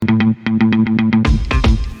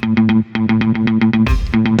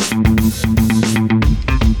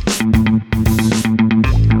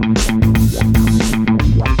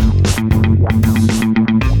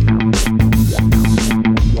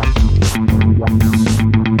And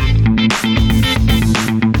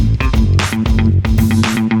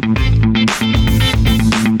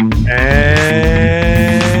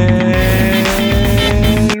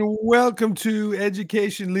welcome to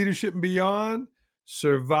Education, Leadership, and Beyond,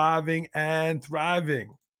 Surviving and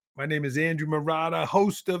Thriving. My name is Andrew Marotta,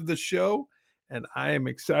 host of the show, and I am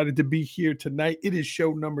excited to be here tonight. It is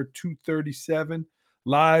show number 237,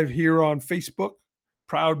 live here on Facebook.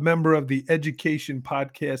 Proud member of the Education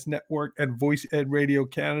Podcast Network and Voice Ed Radio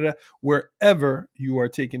Canada, wherever you are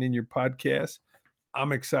taking in your podcast.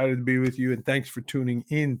 I'm excited to be with you, and thanks for tuning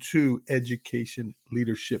in to Education,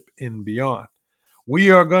 Leadership, and Beyond.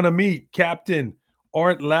 We are going to meet Captain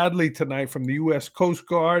Art Ladley tonight from the U.S. Coast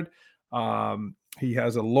Guard. He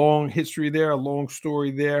has a long history there, a long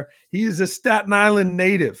story there. He is a Staten Island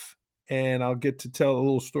native, and I'll get to tell a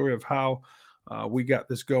little story of how we got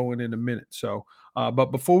this going in a minute. But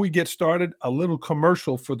before we get started, a little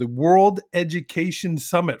commercial for the World Education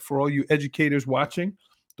Summit for all you educators watching.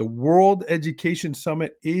 The World Education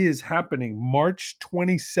Summit is happening March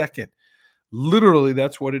 22nd. Literally,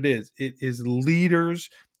 that's what it is. It is leaders,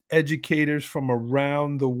 educators from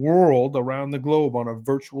around the world, around the globe on a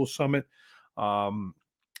virtual summit.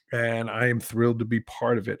 And I am thrilled to be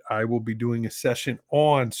part of it. I will be doing a session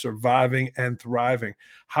on surviving and thriving,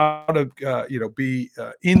 how to be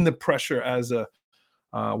in the pressure as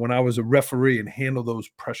when I was a referee and handle those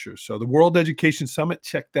pressures. So the World Education Summit,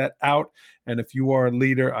 check that out. And if you are a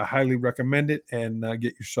leader, I highly recommend it, and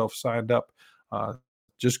get yourself signed up.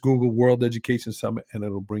 Just Google World Education Summit and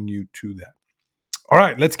it'll bring you to that. All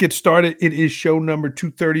right, let's get started. It is show number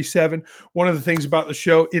 237. One of the things about the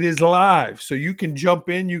show, it is live. So you can jump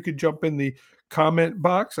in. You can jump in the comment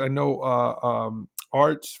box. I know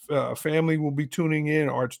Art's family will be tuning in,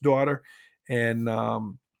 Art's daughter. And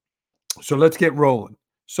so let's get rolling.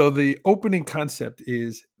 So the opening concept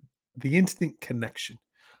is the instant connection.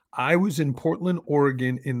 I was in Portland,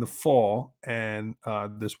 Oregon in the fall, and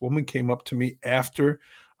this woman came up to me after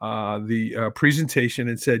the presentation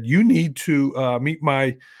and said, "You need to meet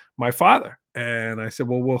my father." And I said,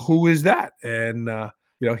 "Well, who is that?" And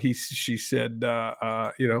she said,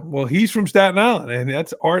 "Well, he's from Staten Island, and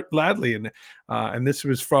that's Art Ladley." And this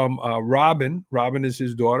was from Robin. Robin is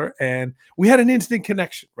his daughter, and we had an instant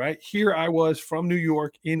connection. Right here, I was from New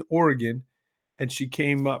York in Oregon, and she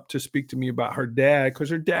came up to speak to me about her dad, because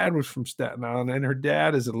her dad was from Staten Island, and her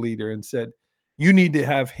dad is a leader, and said, "You need to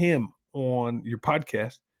have him on your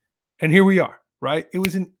podcast." And here we are. Right? It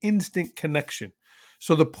was an instant connection.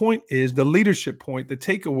 So the point is, the leadership point, the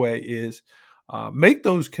takeaway is, make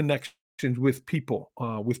those connections with people,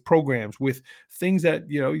 with programs, with things that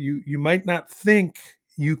you might not think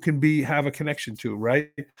you can have a connection to, right?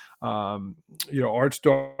 Art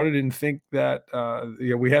started and think that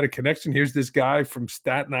we had a connection. Here's this guy from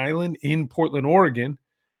Staten Island in Portland, Oregon,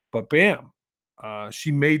 but bam,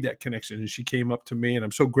 she made that connection and she came up to me, and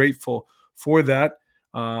I'm so grateful for that.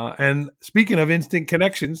 And speaking of instant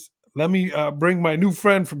connections, let me bring my new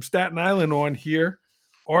friend from Staten Island on here,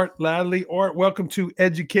 Art Ladley. Art, welcome to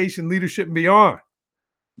Education, Leadership, and Beyond.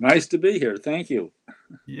 Nice to be here. Thank you.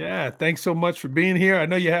 Yeah, thanks so much for being here. I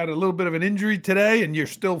know you had a little bit of an injury today, and you're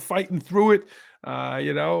still fighting through it. But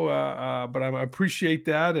I appreciate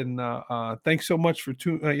that, and thanks so much for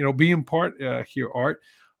being part here, Art.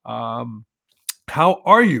 How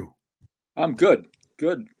are you? I'm good.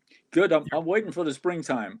 I'm waiting for the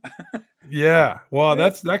springtime. Yeah, well,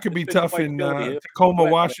 that could be tough in Tacoma,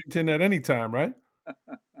 Washington at any time, right?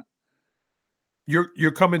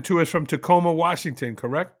 You're coming to us from Tacoma, Washington,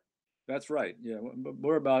 correct? That's right. Yeah,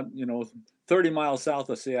 we're about 30 miles south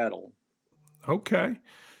of Seattle. Okay,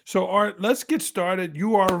 so Art, let's get started.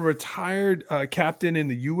 You are a retired captain in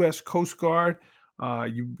the U.S. Coast Guard.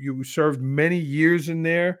 You served many years in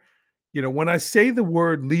there. When I say the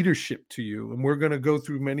word leadership to you, and we're going to go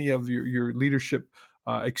through many of your leadership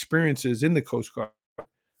experiences in the Coast Guard,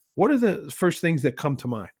 what are the first things that come to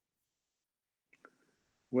mind?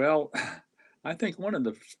 Well, I think one of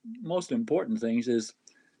the most important things is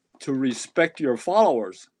to respect your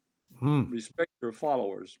followers. Respect your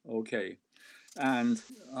followers. Okay. And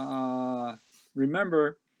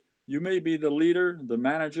remember, you may be the leader, the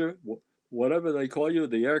manager, whatever they call you,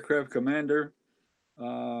 the aircraft commander.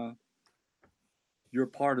 You're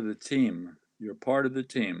part of the team. You're part of the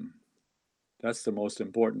team. That's the most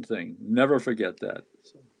important thing. Never forget that.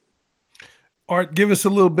 Art, give us a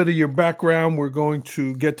little bit of your background. We're going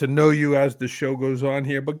to get to know you as the show goes on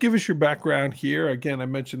here, but give us your background here. Again, I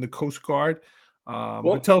mentioned the Coast Guard.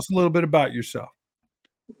 But tell us a little bit about yourself.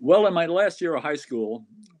 Well, in my last year of high school,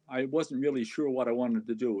 I wasn't really sure what I wanted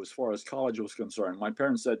to do as far as college was concerned. My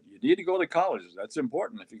parents said, you need to go to college. That's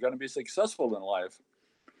important if you're going to be successful in life.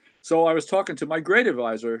 So I was talking to my grade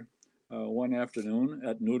advisor one afternoon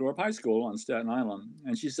at Neudorf High School on Staten Island,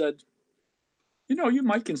 and she said, you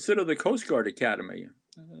might consider the Coast Guard Academy.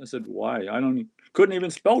 I said, why? Couldn't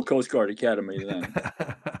even spell Coast Guard Academy then.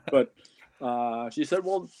 But she said,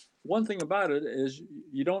 well, one thing about it is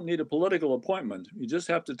you don't need a political appointment. You just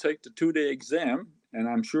have to take the 2-day exam, and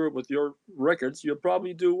I'm sure with your records, you'll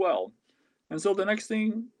probably do well. And so the next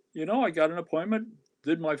thing I got an appointment,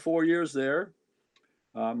 did my 4 years there.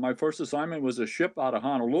 My first assignment was a ship out of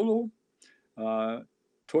Honolulu.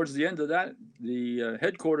 Towards the end of that, the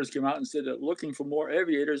headquarters came out and said that looking for more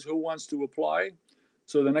aviators, who wants to apply?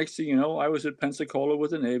 So the next thing you know, I was at Pensacola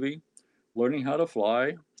with the Navy, learning how to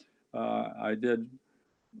fly. I did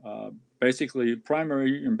basically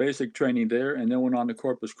primary and basic training there, and then went on to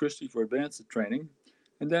Corpus Christi for advanced training.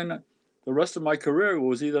 And then the rest of my career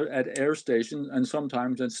was either at air stations and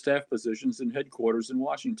sometimes in staff positions in headquarters in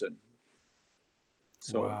Washington.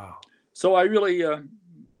 So, wow. So I really,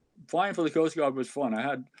 flying for the Coast Guard was fun.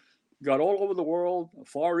 I got all over the world,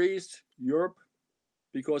 Far East, Europe,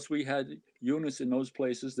 because we had units in those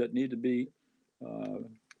places that need to be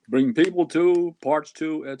bring people to, parts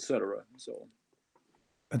to, etc.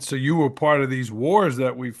 And so you were part of these wars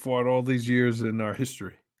that we fought all these years in our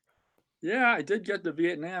history. Yeah, I did get to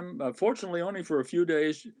Vietnam, fortunately only for a few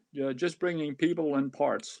days, just bringing people and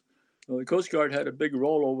parts. The Coast Guard had a big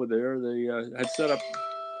role over there. They had set up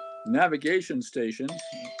navigation stations.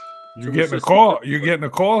 You're getting a call. You're getting a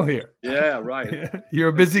call here. Yeah, right. You're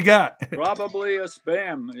a busy guy. Probably a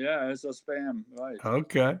spam. Yeah, it's a spam. Right.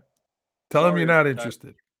 Okay. Tell him you're not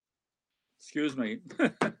interested. Excuse me.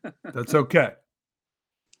 That's okay.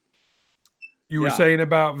 You were saying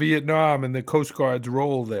about Vietnam and the Coast Guard's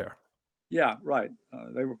role there. Yeah, right.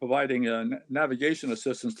 They were providing navigation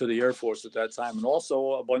assistance to the Air Force at that time, and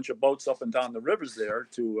also a bunch of boats up and down the rivers there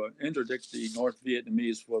to interdict the North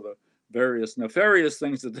Vietnamese for the various nefarious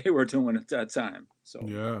things that they were doing at that time. So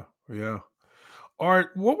yeah.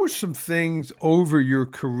 Art, what were some things over your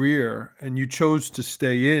career, and you chose to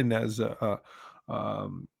stay in as in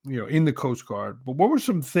the Coast Guard, but what were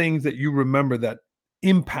some things that you remember that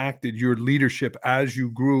impacted your leadership as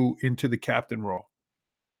you grew into the captain role?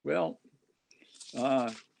 Well,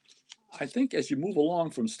 I think as you move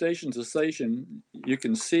along from station to station, you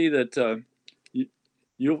can see that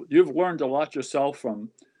you've learned a lot yourself from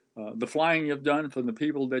the flying you've done, from the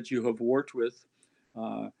people that you have worked with.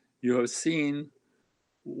 You have seen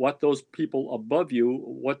what those people above you,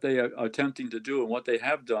 what they are attempting to do and what they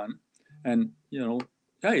have done. And,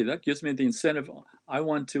 hey, that gives me the incentive. I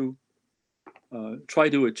want to try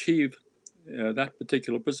to achieve that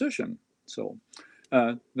particular position. So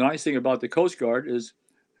the nice thing about the Coast Guard is,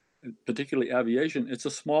 particularly aviation, it's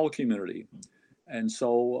a small community. And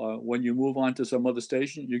so when you move on to some other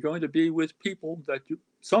station, you're going to be with people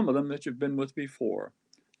some of them that you've been with before,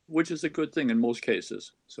 which is a good thing in most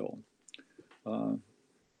cases. So,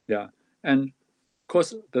 yeah. And of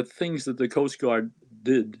course, the things that the Coast Guard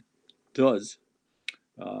does,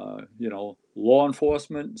 law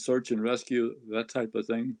enforcement, search and rescue, that type of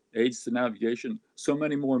thing, aids to navigation, so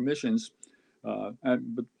many more missions.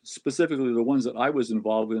 But specifically the ones that I was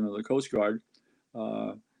involved in the Coast Guard,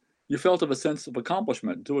 you felt of a sense of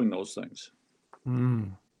accomplishment doing those things.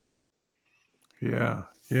 Yeah.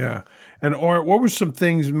 And Art, what were some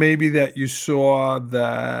things maybe that you saw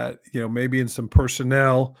that, maybe in some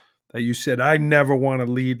personnel that you said, I never want to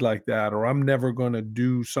lead like that, or I'm never going to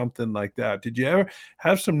do something like that? Did you ever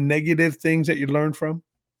have some negative things that you learned from?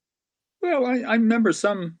 Well, I remember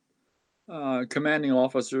some commanding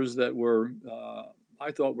officers that were,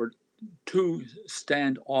 I thought were too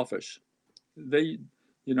standoffish. They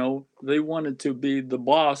wanted to be the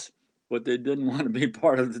boss, but they didn't want to be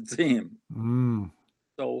part of the team.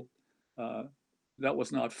 So that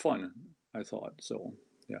was not fun, I thought. So,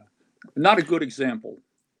 yeah, not a good example.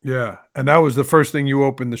 Yeah. And that was the first thing you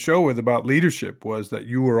opened the show with about leadership, was that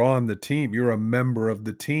you were on the team. You're a member of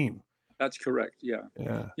the team. That's correct. Yeah.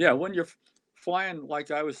 Yeah. When you're flying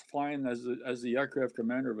like I was flying as the aircraft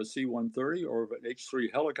commander of a C-130 or of an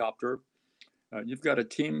H-3 helicopter, you've got a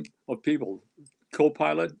team of people,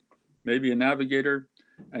 co-pilot, maybe a navigator,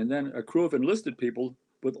 and then a crew of enlisted people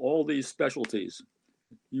with all these specialties.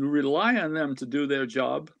 You rely on them to do their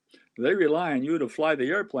job. They rely on you to fly the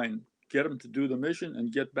airplane, get them to do the mission,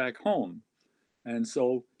 and get back home. And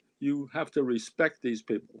so you have to respect these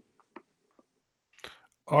people.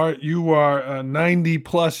 Art, you are 90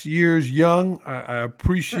 plus years young. I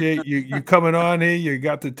appreciate you coming on here. You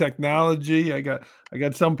got the technology. I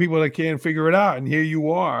got some people that can't figure it out, and here you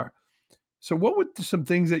are. So, what would some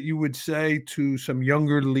things that you would say to some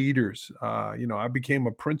younger leaders? I became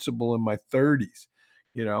a principal in my 30s.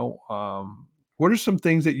 What are some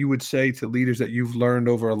things that you would say to leaders that you've learned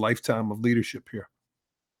over a lifetime of leadership here?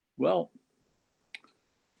 Well,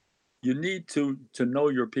 you need to know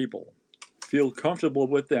your people, feel comfortable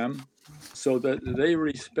with them so that they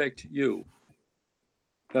respect you.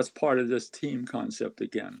 That's part of this team concept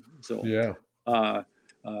again. So Yeah. uh,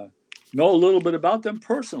 know a little bit about them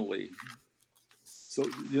personally. So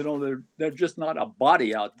they're just not a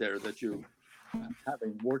body out there that you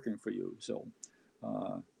having working for you. So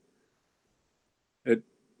it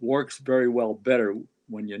works very well better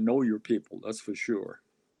when you know your people. That's for sure.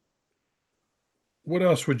 What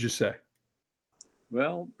else would you say?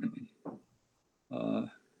 Well,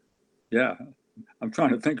 yeah, I'm trying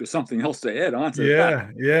to think of something else to add on to that.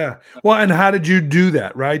 Yeah, yeah. Well, and how did you do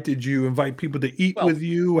that, right? Did you invite people to eat Well, with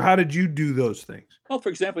you? How did you do those things? well, for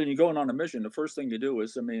example, when you're going on a mission, the first thing you do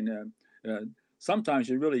is, sometimes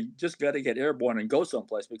you really just got to get airborne and go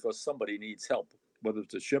someplace because somebody needs help, whether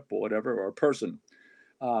it's a ship or whatever, or a person.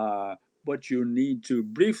 Uh, but you need to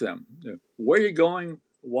brief them where you're going,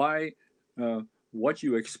 why, what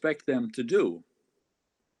you expect them to do,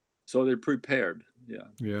 so they're prepared. Yeah.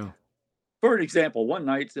 Yeah. For an example, one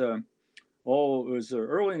night, it was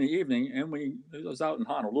early in the evening, and it was out in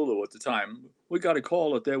Honolulu at the time. We got a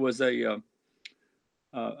call that there was a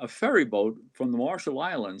ferry boat from the Marshall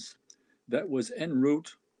Islands that was en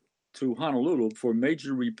route to Honolulu for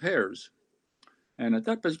major repairs. And at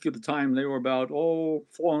that particular time, they were about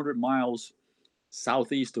 400 miles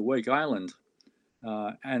southeast of Wake Island,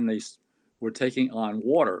 and they were taking on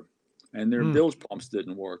water, and their Mm, bilge pumps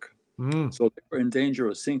didn't work, mm. so they were in danger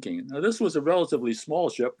of sinking. Now, this was a relatively small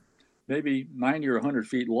ship, maybe 90 or 100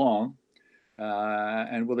 feet long,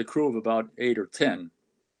 and with a crew of about 8 or 10.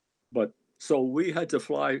 But so we had to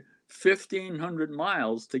fly 1,500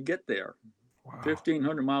 miles to get there. Wow.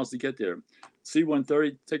 1,500 miles to get there.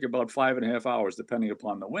 C-130 take about 5.5 hours, depending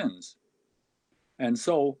upon the winds. And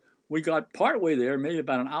so we got partway there, maybe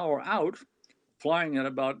about an hour out, flying at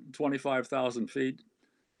about 25,000 feet,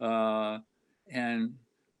 and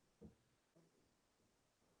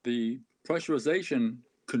the pressurization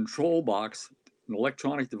control box, an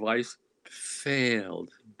electronic device, failed.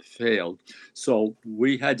 So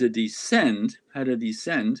we had to descend,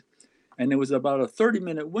 and there was about a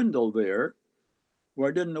 30-minute window there where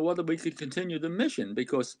I didn't know whether we could continue the mission,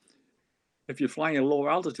 because if you're flying at lower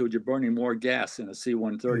altitude, you're burning more gas in a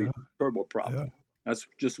C-130 Yeah, turboprop. yeah. That's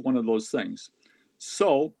just one of those things.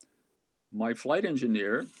 So my flight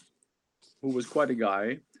engineer, who was quite a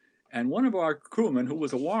guy, and one of our crewmen, who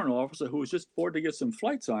was a warrant officer, who was just bored to get some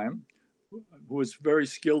flight time, who was very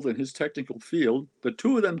skilled in his technical field, the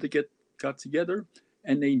two of them got together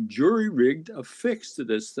and they jury rigged a fix to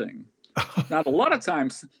this thing. Now, a lot of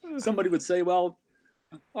times somebody would say, well,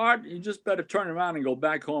 Art, you just better turn around and go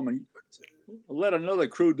back home and let another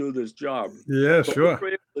crew do this job. Yeah, But we sure. were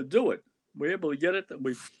able to do it. We were able to get it.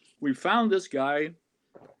 We found this guy.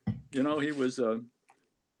 He was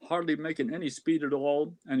hardly making any speed at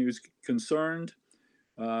all, and he was concerned.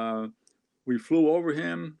 We flew over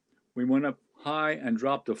him. We went up high and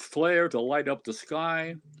dropped a flare to light up the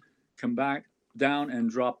sky. Come back down and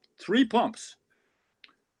dropped 3 pumps.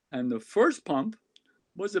 And the first pump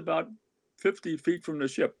was about 50 feet from the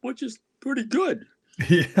ship, which is pretty good.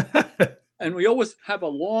 Yeah. And we always have a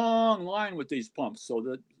long line with these pumps so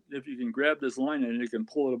that if you can grab this line and you can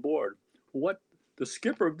pull it aboard. What the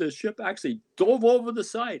skipper of this ship actually dove over the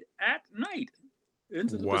side at night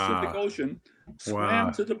into the Pacific Wow. Ocean, swam Wow.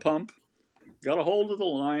 to the pump, got a hold of the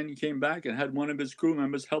line, he came back and had one of his crew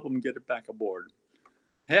members help him get it back aboard.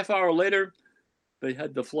 Half hour later, they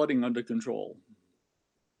had the flooding under control.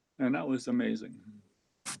 And that was amazing.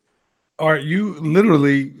 Art, you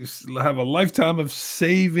literally have a lifetime of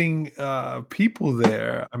saving people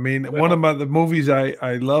there. I mean, one Well, of the movies I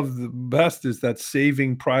love the best is that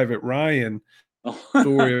Saving Private Ryan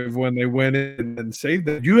story of when they went in and saved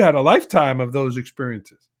them. You had a lifetime of those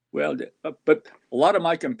experiences. well, but a lot of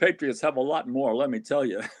my compatriots have a lot more, let me tell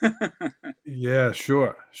you. Yeah,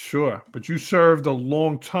 sure, sure. But you served a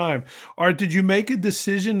long time. Art, did you make a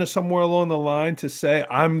decision to somewhere along the line to say,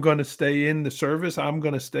 I'm going to stay in the service, I'm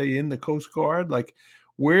going to stay in the Coast Guard? Like,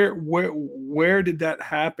 where did that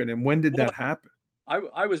happen, and when did Well, that happen?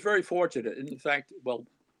 I was very fortunate. In fact, well,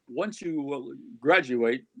 once you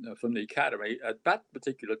graduate from the academy, at that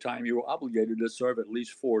particular time, you were obligated to serve at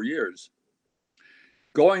least 4 years.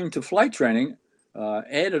 Going to flight training,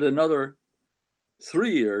 added another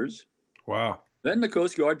 3 years. Wow. Then the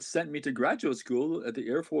Coast Guard sent me to graduate school at the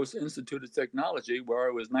Air Force Institute of Technology, where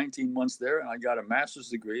I was 19 months there, and I got a master's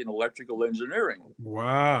degree in electrical engineering.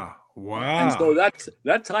 Wow. And Wow. so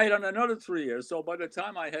that tied on another 3 years. So by the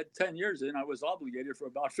time I had 10 years in, I was obligated for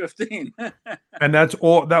about 15. And that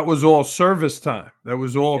was all service time. That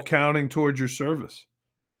was all Yeah, counting towards your service.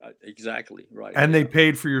 exactly right. And they Yeah,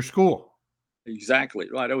 paid for your school. exactly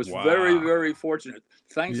right. I was very, Wow. very fortunate.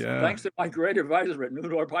 Yeah. Thanks to my great advisor at New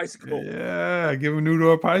Dorp High School. Yeah. Give New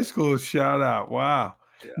Dorp High School a shout out. Wow.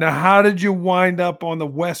 Yeah. Now, how did you wind up on the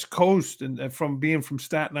West Coast and from being from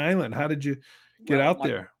Staten Island? How did you get Well, out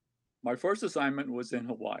there? my first assignment was in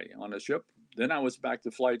Hawaii on a ship. Then I was back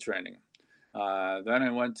to flight training. Then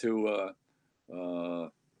I went to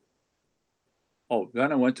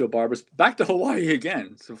then I went to back to Hawaii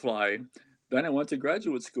again to fly. Then I went to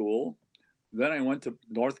graduate school. Then I went to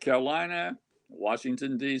North Carolina,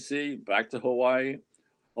 Washington D.C., back to Hawaii,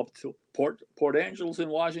 up to Port Angeles in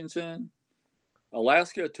Washington,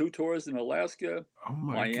 Alaska, 2 tours in Alaska, Oh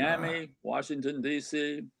my God. Miami, Washington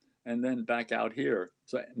D.C., and then back out here.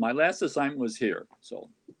 So my last assignment was here. So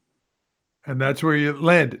And that's where you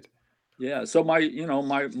landed. yeah, so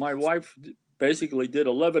my wife basically did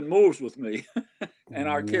 11 moves with me, and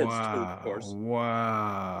our kids too, of course.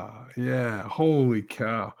 Wow. Yeah. Holy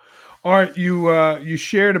cow. All right, you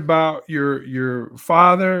shared about your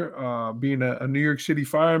father being a New York City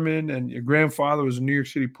fireman and your grandfather was a New York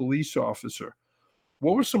City police officer.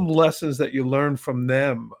 What were some lessons that you learned from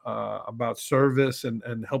them about service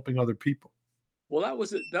and helping other people? Well, that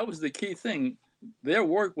was the key thing. Their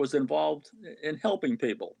work was involved in helping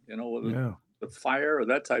people, Yeah. the fire or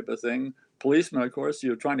that type of thing. Policemen, of course,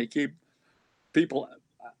 you're trying to keep people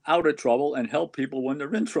out of trouble and help people when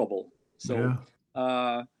they're in trouble. So Yeah.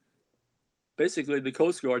 uh, basically, the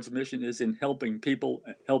Coast Guard's mission is in helping people,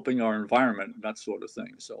 helping our environment, that sort of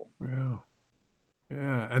thing. So, Yeah.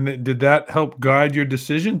 Yeah. And did that help guide your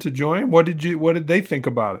decision to join? What did they think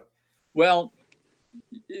about it? well,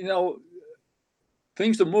 you know,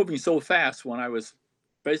 things are moving so fast when I was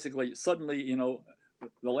basically suddenly,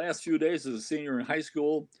 the last few days as a senior in high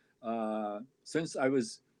school, since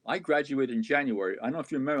I graduated in January. I don't know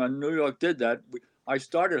if you remember, New York did that. I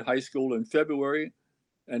started high school in February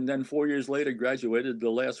and then 4 years later graduated the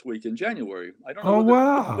last week in January. I don't know Oh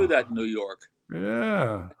whether they do wow. that in New York.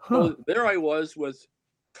 Yeah. Huh. So there I was with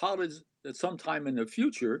college at some time in the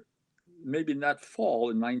future, maybe not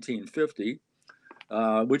fall in 1950,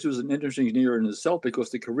 which was an interesting year in itself because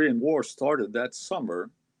the Korean War started that summer.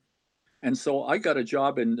 And so I got a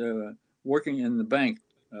job in working in the bank,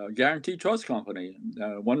 Guaranty Trust Company,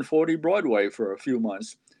 140 Broadway for a few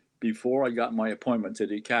months before I got my appointment to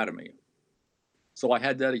the academy. So I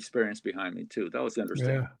had that experience behind me too. That was interesting.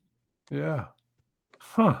 Yeah. Yeah.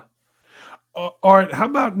 Huh. All right. How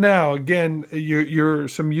about now? Again, you're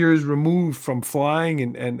some years removed from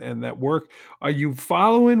flying and that work. Are you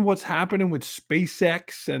following what's happening with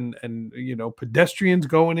SpaceX and pedestrians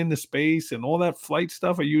going into space and all that flight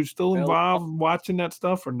stuff? Are you still Well, involved watching that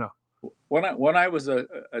stuff or no? when I was a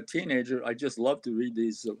teenager, I just loved to read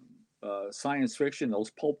these science fiction,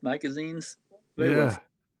 those pulp magazines. They were, Yeah.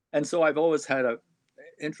 and so I've always had a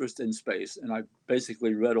interest in space, and I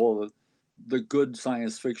basically read all the good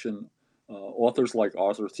science fiction authors like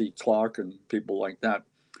Arthur C. Clarke and people like that.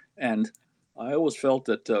 And I always felt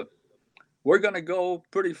that we're going to go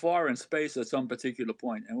pretty far in space at some particular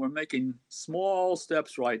point, and we're making small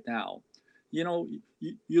steps right now. You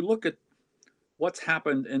look at what's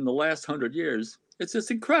happened in the last 100 years. It's just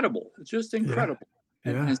incredible. It's just Yeah. incredible.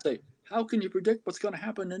 Yeah. And say, how can you predict what's going to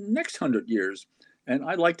happen in the next 100 years? And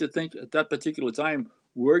I like to think at that particular time,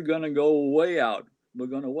 we're going to go way out. We're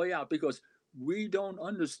going to way out because we don't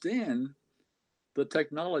understand the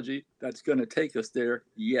technology that's going to take us there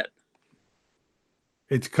yet.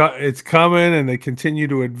 It's coming, and they continue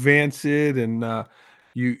to advance it. And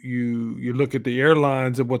you look at the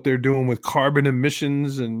airlines and what they're doing with carbon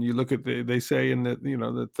emissions, and you look at they say in the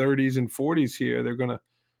 30s and 40s here they're going to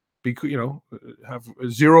be have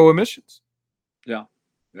zero emissions. Yeah.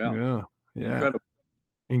 Yeah. Yeah, yeah, Incredible.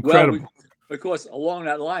 Well, incredible. of course, along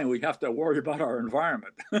that line, we have to worry about our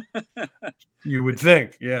environment. You would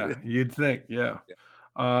think, yeah, you'd think, yeah.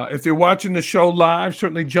 If you're watching the show live,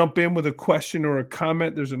 certainly jump in with a question or a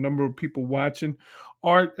comment. There's a number of people watching.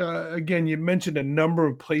 Art, again, you mentioned a number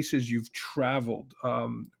of places you've traveled.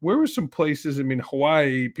 Where were some places? I mean,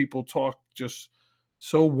 Hawaii, people talk just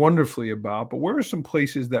so wonderfully about, but where are some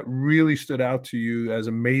places that really stood out to you as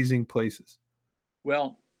amazing places?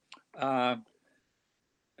 Well, uh,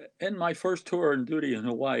 in my first tour on duty in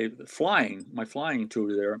Hawaii, my flying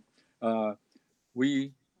tour there, uh,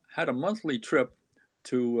 we had a monthly trip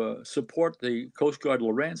to support the Coast Guard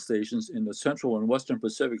Loran stations in the Central and Western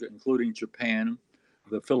Pacific, including Japan,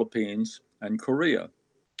 the Philippines, and Korea.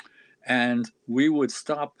 And we would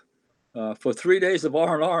stop for 3 days of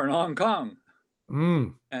R&R in Hong Kong.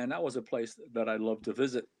 Mm. And that was a place that I loved to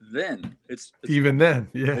visit then. It's Even then,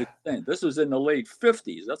 yeah. This was in the late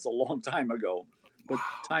 50s. That's a long time ago. But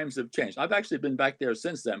times have changed. I've actually been back there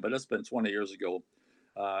since then, but that's been 20 years ago.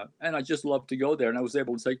 And I just love to go there. And I was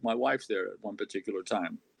able to take my wife there at one particular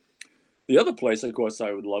time. The other place, of course,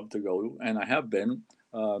 I would love to go, and I have been.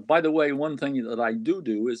 By the way, one thing that I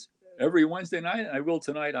do is every Wednesday night, and I will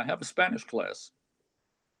tonight, I have a Spanish class.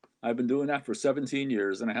 I've been doing that for 17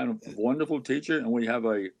 years, and I had a wonderful teacher, and we have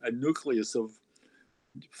a nucleus of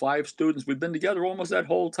 5 students. We've been together almost that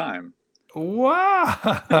whole time.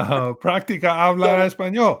 Wow. Practica hablar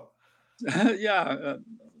español. Yeah.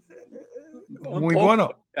 Muy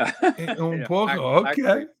bueno. Un poco.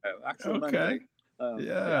 Okay. Okay.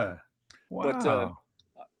 Yeah. Wow. But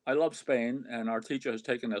I love Spain, and our teacher has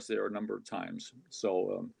taken us there a number of times.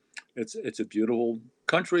 So it's a beautiful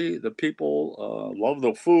country. The people love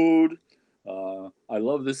the food. I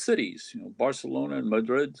love the cities. Barcelona and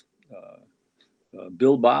Madrid,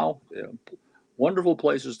 Bilbao. Wonderful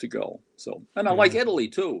places to go. So, and I like Italy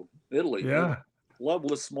too. Italy. Yeah.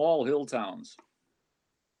 Lovely small hill towns.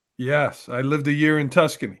 Yes, I lived a year in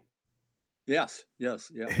Tuscany. Yes. Yeah.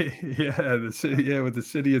 Yeah, with the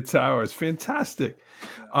city of towers. Fantastic.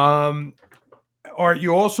 Art,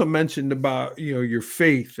 you also mentioned about your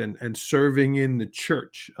faith and serving in the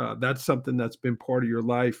church. That's something that's been part of your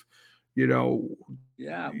life.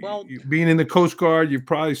 Yeah. Well, being in the Coast Guard, you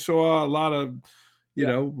probably saw a lot of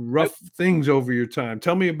rough things over your time.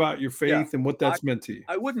 Tell me about your faith and what that's meant to you.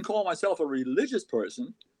 I wouldn't call myself a religious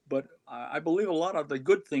person, but I believe a lot of the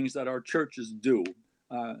good things that our churches do.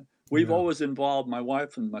 We've always involved my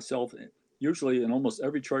wife and myself, usually in almost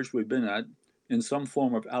every church we've been at, in some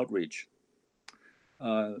form of outreach,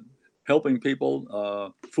 helping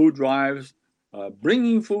people, food drives,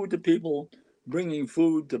 bringing food to people, bringing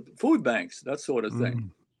food to food banks, that sort of thing.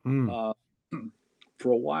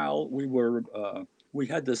 For a while, we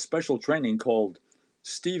had this special training called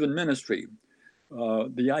Stephen Ministry.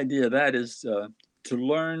 The idea of that is to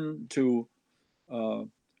learn to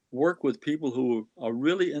work with people who are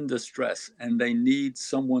really in distress and they need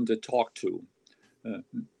someone to talk to.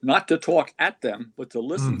 Not to talk at them, but to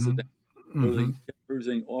listen to them,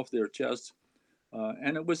 bruising off their chests.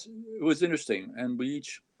 And it was interesting. And we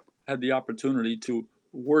each had the opportunity to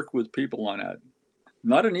work with people on that.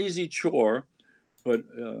 Not an easy chore, but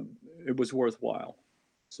it was worthwhile.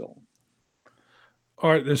 So, all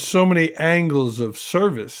right, there's so many angles of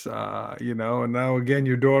service, and now again,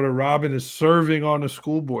 your daughter Robin is serving on a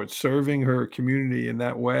school board, serving her community in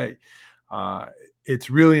that way. It's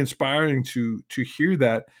really inspiring to hear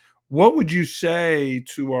that. What would you say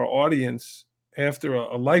to our audience after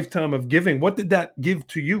a lifetime of giving? What did that give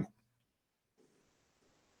to you?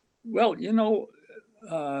 Well,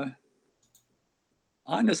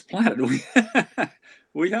 on this planet,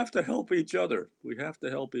 we have to help each other. We have to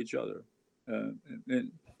help each other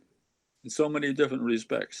in so many different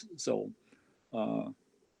respects. So,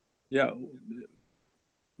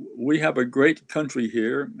 we have a great country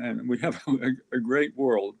here, and we have a great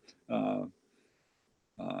world.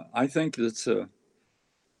 I think that's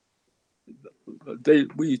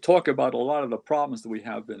we talk about a lot of the problems that we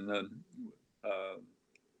have in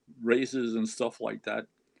races and stuff like that,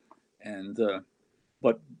 and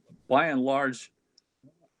but by and large,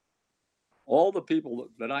 all the people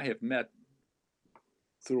that I have met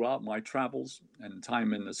throughout my travels and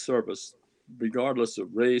time in the service, regardless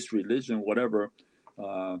of race, religion, whatever,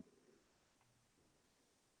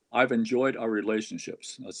 I've enjoyed our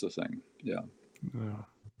relationships. That's the thing. Yeah.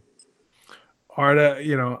 Art,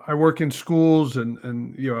 I work in schools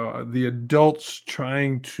and the adults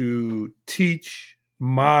trying to teach,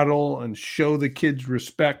 model, and show the kids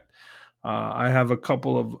respect. I have a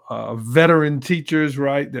couple of veteran teachers,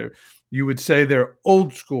 right? You would say they're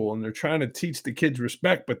old school and they're trying to teach the kids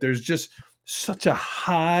respect, but there's just such a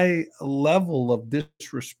high level of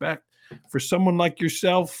disrespect for someone like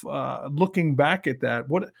yourself. Looking back at that,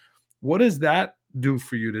 what does that do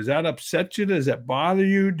for you? Does that upset you? Does that bother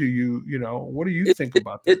you? Do you, what do you think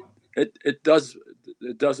about that? It does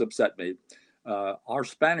upset me. Our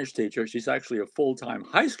Spanish teacher, she's actually a full-time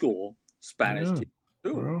high school Spanish teacher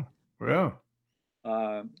too. Yeah.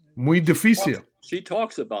 Muy difícil. She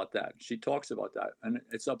talks about that. And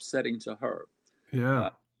it's upsetting to her. Yeah.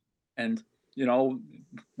 And,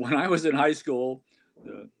 when I was in high school,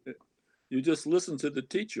 you just listen to the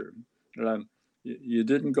teacher. You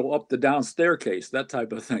didn't go up the down staircase, that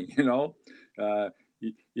type of thing, you know.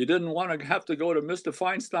 You didn't want to have to go to Mr.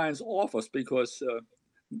 Feinstein's office because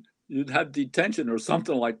you'd have detention or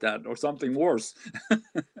something like that, or something worse.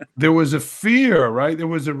 There was a fear, right? There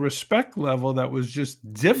was a respect level that was just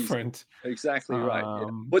different. Exactly right. Yeah.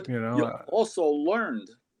 But You you know, also learned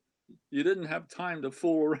you didn't have time to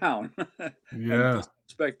fool around and yeah.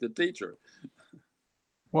 disrespect the teacher.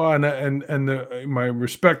 Well, my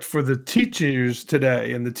respect for the teachers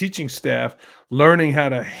today and the teaching staff, learning how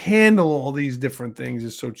to handle all these different things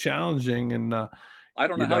is so challenging. And I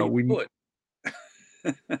don't know you how know, you do it.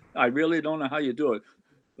 I really don't know how you do it,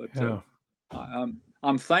 but yeah.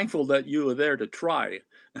 I'm thankful that you were there to try.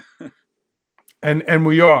 And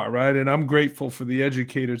we are, right? And I'm grateful for the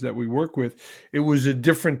educators that we work with. It was a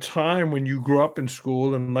different time when you grew up in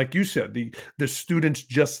school, and like you said, the students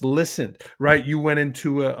just listened, right? You went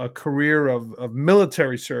into a career of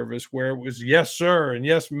military service where it was yes, sir, and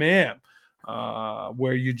yes, ma'am,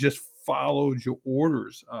 where you just followed your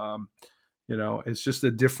orders. You know, it's just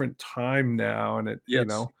a different time now, and Yes,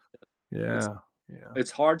 it's yeah, yeah.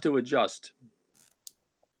 it's hard to adjust.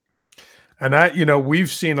 And we've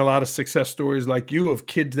seen a lot of success stories like you of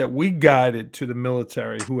kids that we guided to the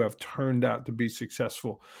military who have turned out to be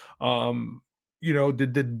successful.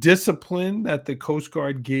 Did the discipline that the Coast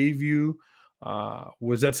Guard gave you,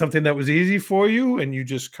 was that something that was easy for you and you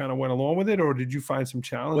just kind of went along with it, or did you find some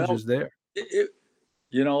Well, challenges there?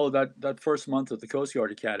 that first month at the Coast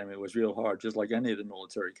Guard Academy was real hard, just like any of the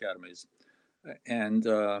military academies. And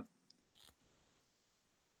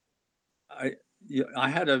I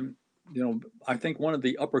had I think one of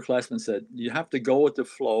the upperclassmen said, you have to go with the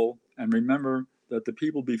flow and remember that the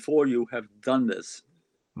people before you have done this.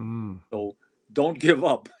 Mm, So don't give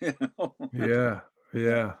up. yeah,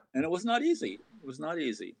 yeah, And it was not easy. It was not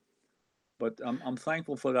easy. But I'm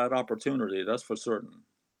thankful for that opportunity. That's for certain.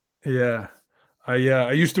 yeah. I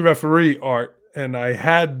used to referee, Art, and I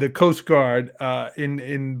had the Coast Guard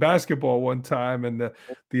in basketball one time, and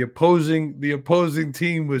the opposing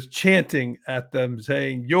team was chanting at them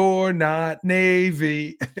saying, "You're not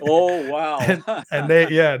Navy," Oh, wow. and they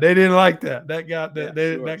didn't like that. Yeah,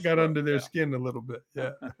 sure, That got sure. under their Yeah. skin a little bit.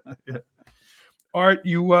 Yeah, yeah. Art,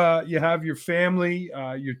 you have your family,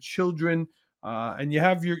 your children, and you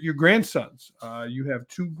have your grandsons. You have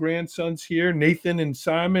two grandsons here, Nathan and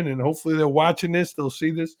Simon, and hopefully they're watching this. They'll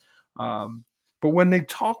see this. But when they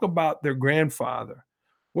talk about their grandfather,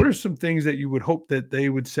 what are some things that you would hope that they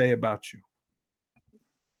would say about you?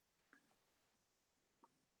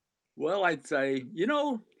 Well, I'd say,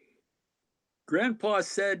 Grandpa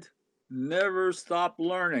said, never stop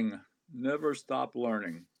learning. Never stop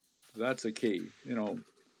learning. That's a key.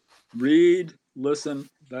 Read, listen,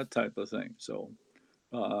 that type of thing. So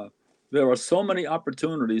there are so many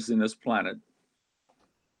opportunities in this planet.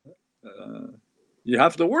 You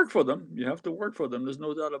have to work for them. You have to work for them. There's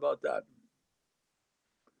no doubt about that.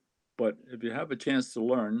 But if you have a chance to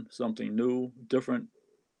learn something new, different,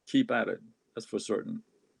 keep at it. That's for certain.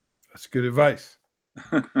 That's good advice.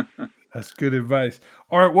 That's good advice.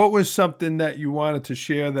 All right, what was something that you wanted to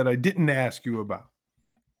share that I didn't ask you about?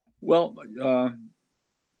 Well,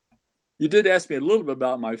 you did ask me a little bit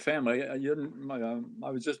about my family. You didn't,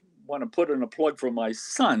 I was just want to put in a plug for my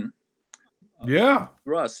son, Yeah.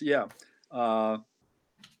 Russ. Yeah.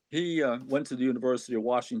 He went to the University of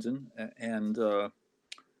Washington and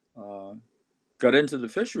got into the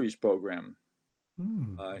fisheries program.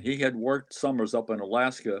 He had worked summers up in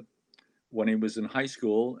Alaska when he was in high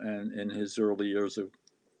school and in his early years of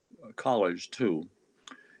college too.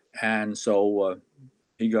 And so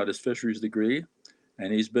he got his fisheries degree,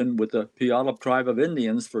 and he's been with the Puyallup Tribe of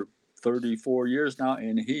Indians for 34 years now,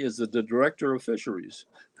 and he is the director of fisheries.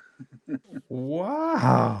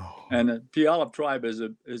 Wow. And the Puyallup Tribe is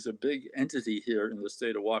a big entity here in the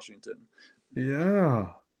state of Washington.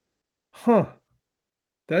 Yeah. Huh.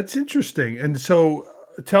 That's interesting. And so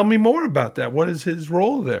tell me more about that. What is his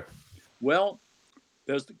role there? Well,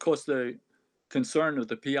 there's of course the concern of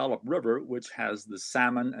the Puyallup River, which has the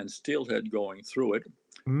salmon and steelhead going through it.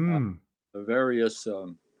 The various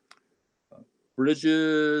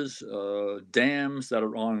bridges, dams that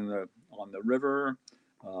are on the river.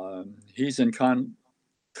 He's in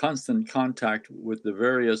constant contact with the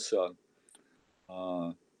various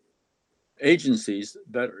agencies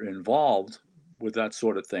that are involved with that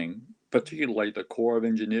sort of thing, particularly the Corps of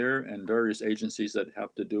Engineers and various agencies that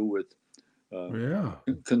have to do with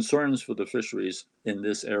concerns for the fisheries in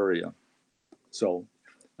this area. So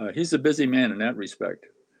he's a busy man in that respect,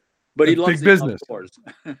 but he loves big the business. outdoors.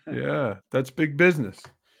 Yeah, that's big business.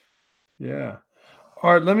 Yeah.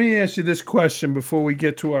 Art, let me ask you this question before we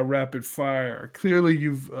get to our rapid fire. Clearly,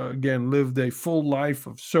 you've again lived a full life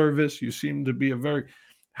of service. You seem to be a very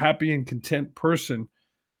happy and content person.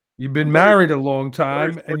 You've been I'm very, married a long very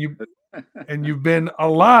time, fortunate. and you've been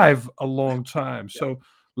alive a long time. Yeah. So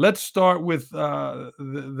let's start with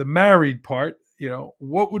the married part.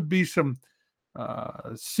 What would be some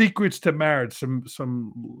secrets to marriage, some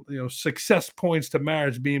success points to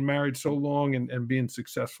marriage, being married so long and being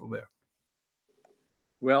successful there?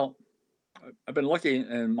 Well, I've been lucky,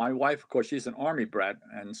 and my wife, of course, she's an Army brat,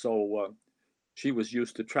 and so she was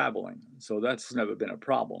used to traveling. So that's never been a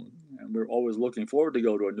problem. And we're always looking forward to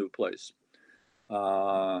go to a new place.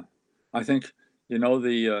 Uh, I think,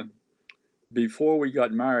 the before we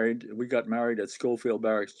got married at Schofield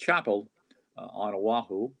Barracks Chapel on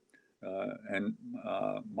Oahu. And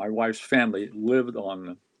my wife's family lived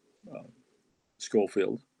on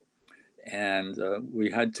Schofield. And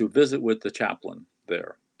we had to visit with the chaplain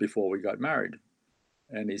there before we got married.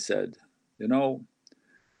 And he said, you know,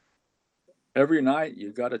 every night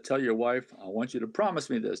you got to tell your wife, I want you to promise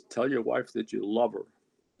me this. Tell your wife that you love her.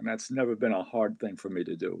 And that's never been a hard thing for me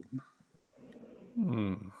to do.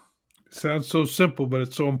 Hmm. Sounds so simple, but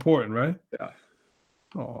it's so important, right? Yeah.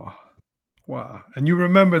 Oh, wow. And you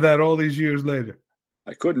remember that all these years later.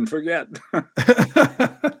 I couldn't forget.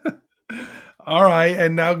 All right.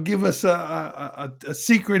 And now give us a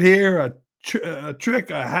secret here, a trick,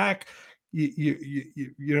 a hack.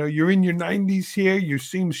 You're in your 90s here. You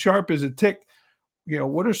seem sharp as a tick.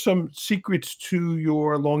 What are some secrets to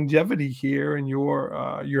your longevity here and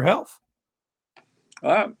your health?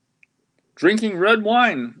 Drinking red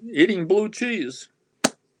wine, eating blue cheese.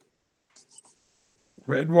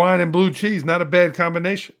 Red wine and blue cheese, not a bad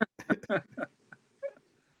combination.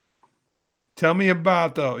 Tell me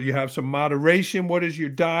about, though, you have some moderation. What is your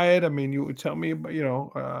diet? I mean, you would tell me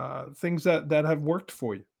about, things that have worked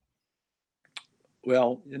for you.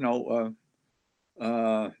 Well,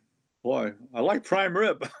 boy, I like prime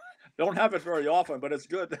rib. Don't have it very often, but it's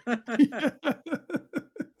good.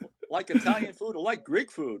 Like Italian food, I like Greek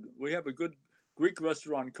food. We have a good Greek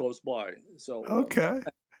restaurant close by. So Okay.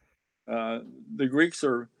 the Greeks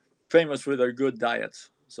are famous for their good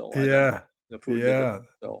diets. So Yeah. the food. Yeah.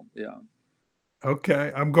 So yeah.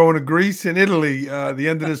 Okay. I'm going to Greece and Italy the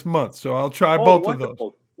end of this month, so I'll try both of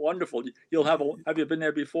those. Wonderful. Have you been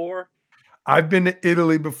there before? I've been to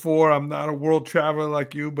Italy before. I'm not a world traveler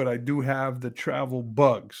like you, but I do have the travel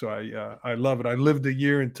bug, so I love it. I lived a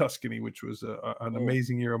year in Tuscany, which was an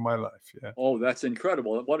amazing year of my life. Yeah. Oh, that's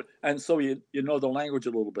incredible. And so you know the language a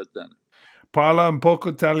little bit then. Parla un poco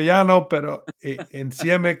italiano, pero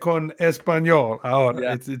insieme con español. Ahora,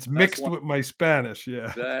 Yeah, it's mixed with my Spanish.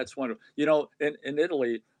 Yeah. That's wonderful. In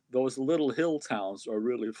Italy, those little hill towns are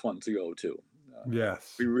really fun to go to.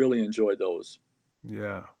 Yes. We really enjoy those.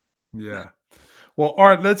 Yeah. Yeah. Well,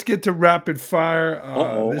 Art, let's get to rapid fire.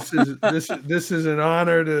 This is an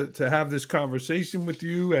honor to have this conversation with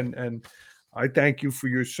you, and I thank you for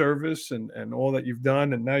your service and all that you've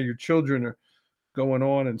done. And now your children are going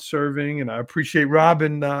on and serving, and I appreciate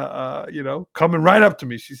Robin, coming right up to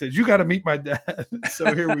me. She says, "You got to meet my dad."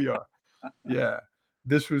 So here we are. Yeah,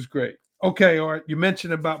 this was great. Okay, Art, you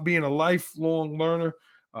mentioned about being a lifelong learner.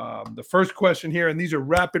 The first question here, and these are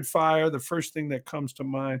rapid fire. The first thing that comes to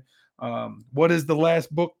mind. What is the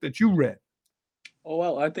last book that you read? Oh,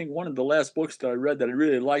 well, I think one of the last books that I read that I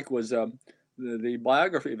really liked was the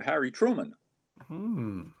biography of Harry Truman.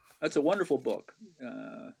 That's a wonderful book.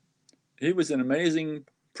 He was an amazing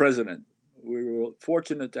president. We were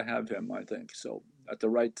fortunate to have him, I think, so at the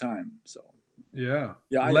right time. So yeah.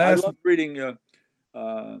 I love reading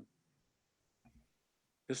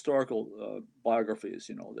historical biographies.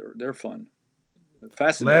 They're fun,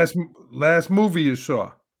 fascinating. Last movie you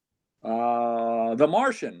saw? The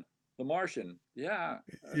Martian. The Martian. Yeah.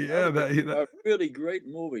 Yeah, a really great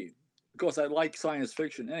movie. Of course, I like science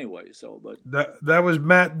fiction anyway. So, but that was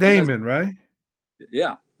Matt Damon, right?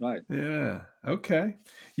 Yeah. Right. Yeah. Okay.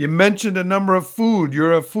 You mentioned a number of food.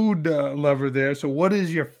 You're a food lover there. So, what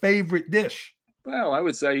is your favorite dish? Well, I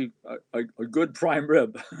would say a good prime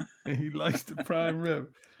rib. He likes the prime rib.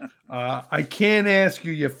 I can't ask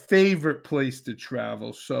you your favorite place to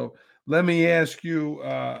travel. So let me ask you,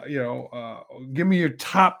 give me your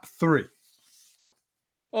top 3.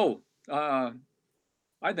 Oh,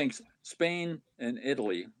 I think Spain and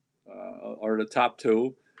Italy are the top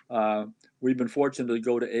 2. We've been fortunate to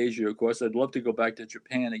go to Asia, of course. I'd love to go back to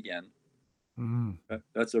Japan again.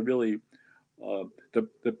 That's a really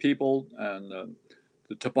the people and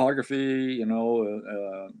the topography,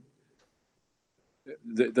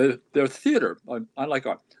 their theater. I like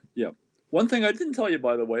art. Yeah. One thing I didn't tell you,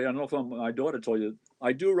 by the way, I don't know if my daughter told you,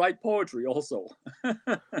 I do write poetry also.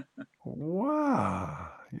 Wow.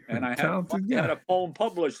 You're And a I talented finally had guy. a poem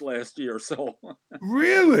published last year. So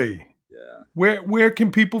Really? yeah. Where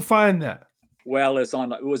can people find that? Well, it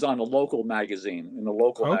was on a local magazine, in the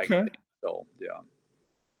local Okay. magazine. So yeah.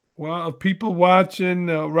 Well, if people watching,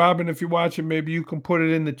 Robin, if you're watching, maybe you can put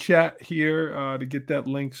it in the chat here to get that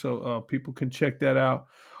link so people can check that out.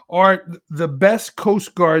 Art, the best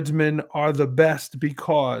Coast Guardsmen are the best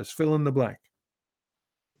because fill in the blank.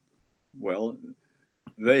 Well,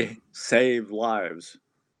 they save lives.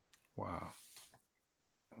 Wow.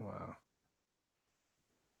 Wow.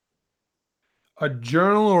 A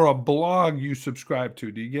journal or a blog you subscribe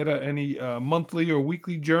to? Do you get any monthly or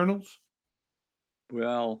weekly journals?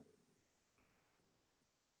 Well,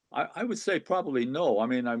 I would say probably no. I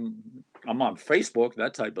mean, I'm on Facebook,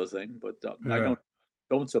 that type of thing, but I Yeah.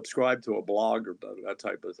 don't subscribe to a blog or that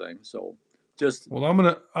type of thing. So just Well, I'm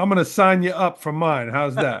gonna sign you up for mine.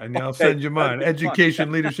 How's that? And I'll okay, send you that'd mine. be fun.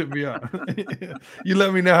 Education, leadership, beyond. You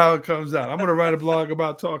let me know how it comes out. I'm gonna write a blog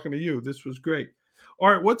about talking to you. This was great.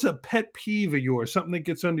 All right, what's a pet peeve of yours? Something that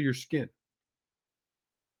gets under your skin.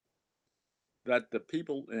 That the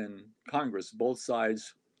people in Congress, both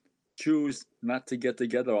sides, choose not to get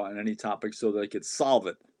together on any topic so they could solve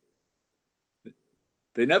it.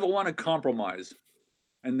 They never want to compromise,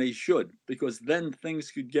 and they should, because then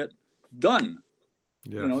things could get done.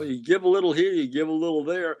 You know, Yes. you give a little here, you give a little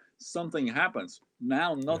there, something happens.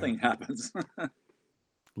 Now Yeah. nothing happens.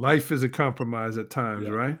 Life is a compromise at times,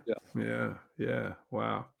 Yeah, right? yeah. Yeah. Yeah.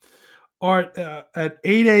 Wow. All right. At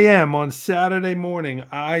 8 a.m. on Saturday morning,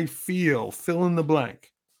 I feel fill in the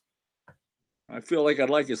blank. I feel like I'd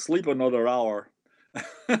like to sleep another hour.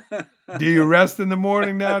 Do you rest in the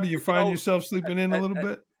morning now? Do you You find know, yourself sleeping in a at, little at,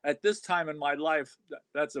 bit? at this time in my life,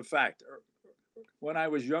 that's a fact. When I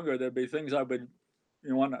was younger, there'd be things I would,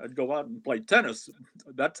 want to go out and play tennis,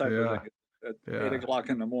 that type of Yeah. thing at eight Yeah. o'clock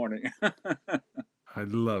in the morning. I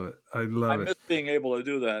love it. I I love it. miss being able to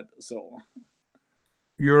do that. So,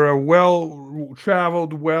 You're a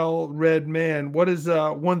well-traveled, well-read man. What is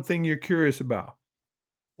one thing you're curious about?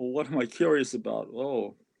 well, what am I curious about?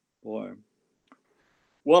 Oh, boy.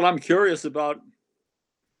 Well, I'm curious about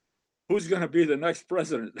who's going to be the next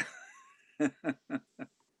president.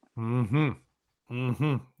 Mm-hmm.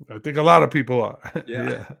 Mm-hmm. I think a lot of people are.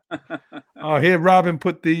 Yeah. Yeah. Oh, here, Robin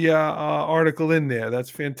put the article in there. That's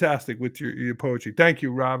fantastic with your poetry. Thank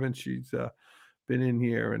you, Robin. She's been in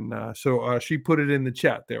here, and so she put it in the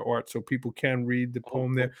chat there, Art, so people can read the Oh,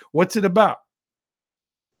 poem there. What's it about?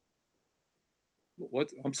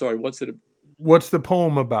 what? I'm sorry. What's it? What's the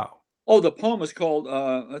poem about? Oh, the poem is called,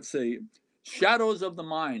 let's see, Shadows of the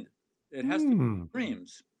Mind. It has to do Hmm. with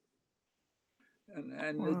dreams.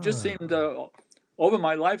 And it just Wow. seemed, over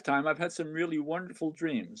my lifetime, I've had some really wonderful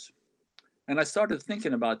dreams. And I started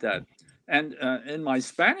thinking about that. And in my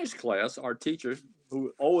Spanish class, our teacher,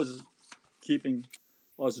 who always keeping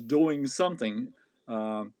us doing something,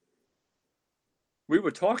 um, we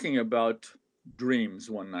were talking about dreams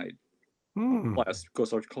one night, Hmm. class,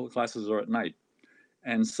 because our classes are at night.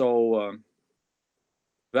 And so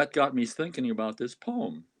that got me thinking about this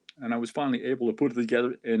poem. And I was finally able to put it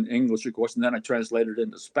together in English, of course, and then I translated it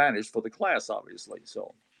into Spanish for the class, obviously.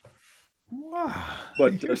 So, Wow.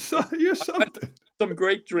 but You're I had something. some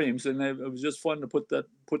great dreams, and it was just fun to put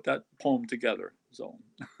that poem together. So,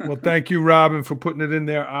 Well, thank you, Robin, for putting it in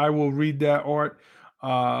there. I will read that, Art,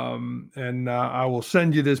 and I will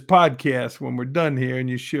send you this podcast when we're done here, and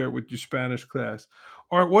you share it with your Spanish class.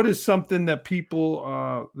 Art, what is something that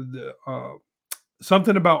people,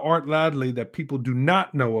 something about Art Ladley that people do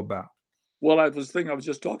not know about? well, I was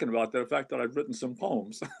just talking about the fact that I've written some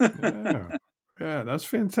poems. Yeah, yeah, that's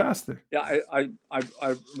fantastic. Yeah,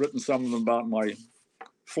 I've written some of them about my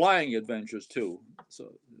flying adventures too.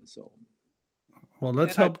 So Well,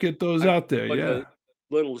 let's and I help get those I out there. put Yeah.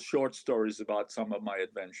 little short stories about some of my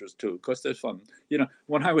adventures too, because they're fun.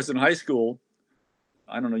 When I was in high school,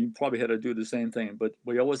 I don't know, you probably had to do the same thing, but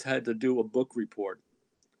we always had to do a book report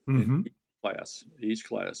in Hmm. each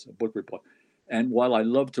class, a book report. And while I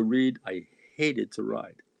loved to read, I hated to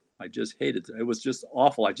write. I just hated it. It was just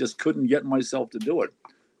awful. I just couldn't get myself to do it.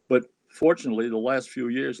 But fortunately, the last few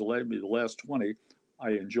years, maybe the last 20,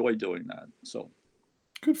 I enjoy doing that. So,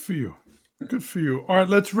 Good for you. Good for you. All right,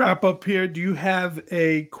 let's wrap up here. Do you have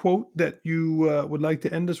a quote that you would like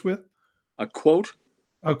to end us with? a quote.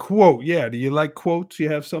 A quote, yeah. Do you like quotes? You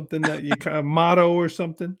have something that you kind of motto or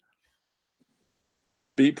something?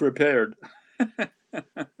 Be prepared.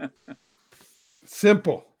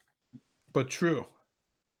 Simple, but true.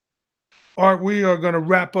 Art, we are going to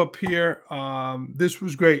wrap up here. This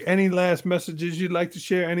was great. Any last messages you'd like to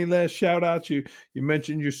share? Any last shout outs? You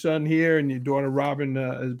mentioned your son here and your daughter Robin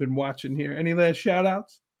has been watching here. Any last shout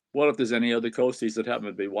outs? Well, if there's any other Coasties that happen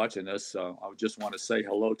to be watching this, I would just want to say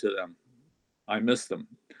hello to them. I miss them.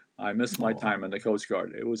 I miss my time in the Coast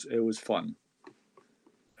Guard. It was fun.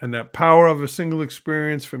 And that power of a single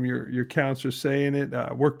experience from your counselor saying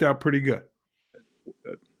it worked out pretty good.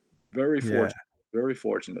 Very fortunate. Very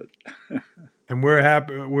fortunate. And we're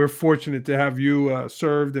happy. We're fortunate to have you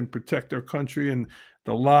served and protect our country and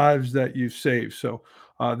the lives that you've saved. So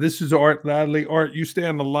this is Art Ladley. Art, you stay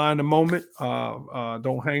on the line a moment.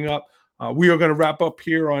 Don't hang up. We are going to wrap up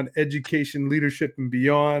here on education, leadership, and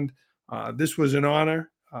beyond. This was an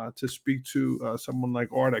honor to speak to someone like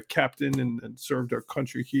Art, a captain, and served our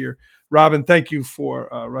country here. Robin, thank you for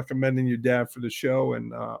recommending your dad for the show.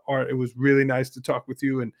 And Art, it was really nice to talk with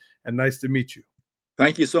you and nice to meet you.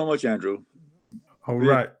 Thank you so much, Andrew. All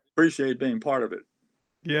right. Appreciate being part of it.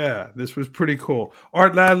 Yeah, this was pretty cool.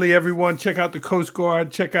 Art Ladley, everyone, check out the Coast Guard,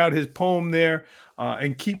 check out his poem there,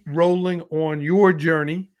 and keep rolling on your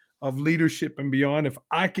journey of leadership and beyond. If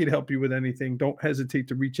I could help you with anything, don't hesitate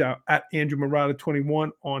to reach out at Andrew Marotta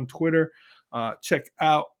 21 on Twitter. Check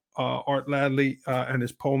out Art Ladley and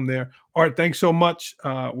his poem there. Art, thanks so much.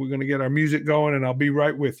 We're going to get our music going, and I'll be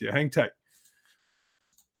right with you. Hang tight.